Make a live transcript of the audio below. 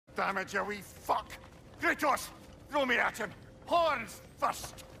damage, you wee fuck! Kratos, throw me at him! Horns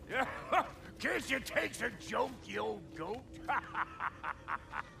first! Yeah, guess you takes a joke, you old goat.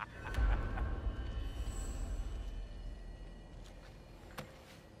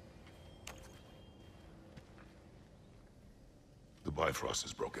 The Bifrost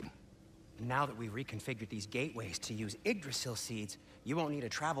is broken. Now that we've reconfigured these gateways to use Yggdrasil seeds, you won't need a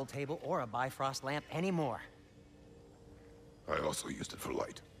travel table or a Bifrost lamp anymore. I also used it for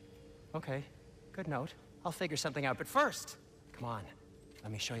light. Okay, good note. I'll figure something out, but first, come on, let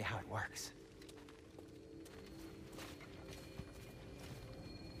me show you how it works.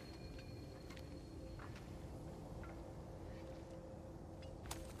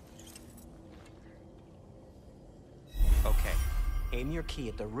 Okay, aim your key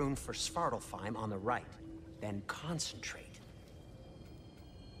at the rune for Svartalfheim on the right, then concentrate.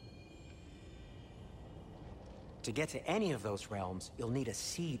 To get to any of those realms, you'll need a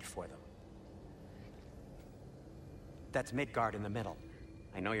seed for them. That's Midgard in the middle.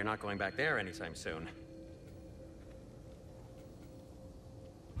 I know you're not going back there anytime soon.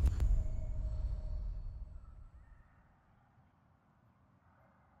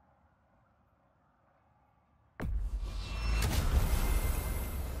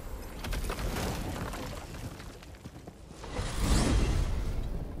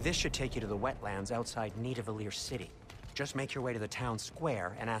 This should take you to the wetlands outside Nidavellir City. Just make your way to the town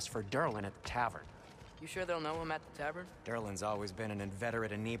square and ask for Durlin at the tavern. You sure they'll know him at the tavern? Durlin's always been an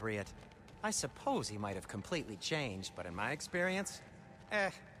inveterate inebriate. I suppose he might have completely changed, but in my experience,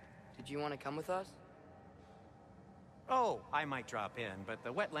 Did you want to come with us? Oh, I might drop in, but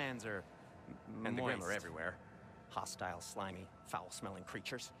the wetlands are... and the Grim are Moist. everywhere. Hostile, slimy, foul-smelling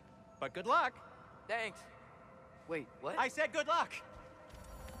creatures. But good luck! Thanks. Wait, what? I said good luck!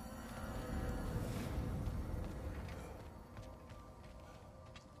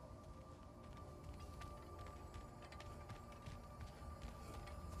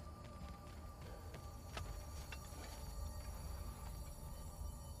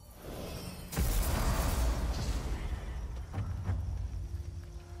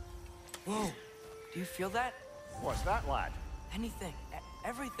 Whoa! Do you feel that? What's that, lad? Anything.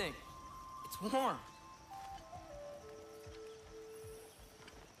 Everything. It's warm.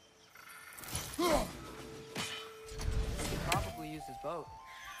 We could probably use this boat.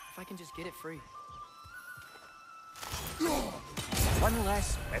 If I can just get it free. One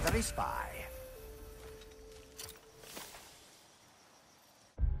less feathery spy.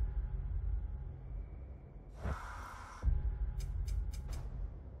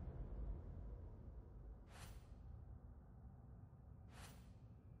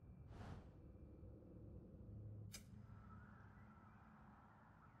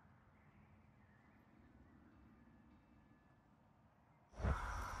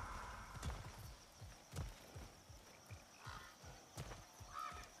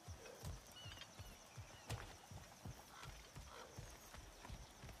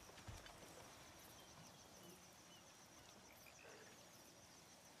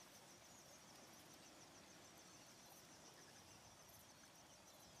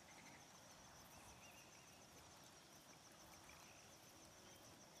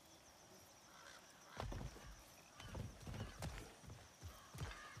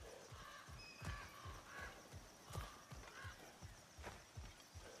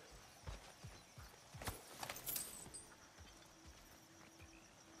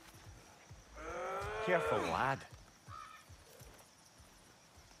 Careful, lad.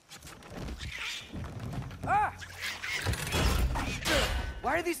 Ah!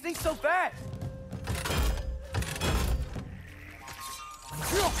 Why are these things so fast?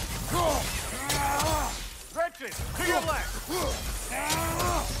 Wretches, to your left!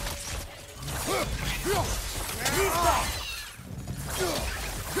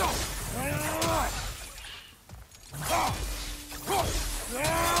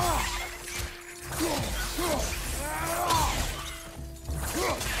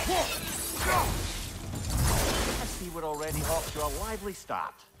 I see we're already off to a lively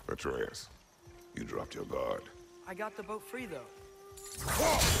start. Atreus, you dropped your guard. I got the boat free, though.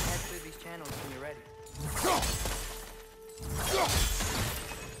 Head through these channels when you're ready.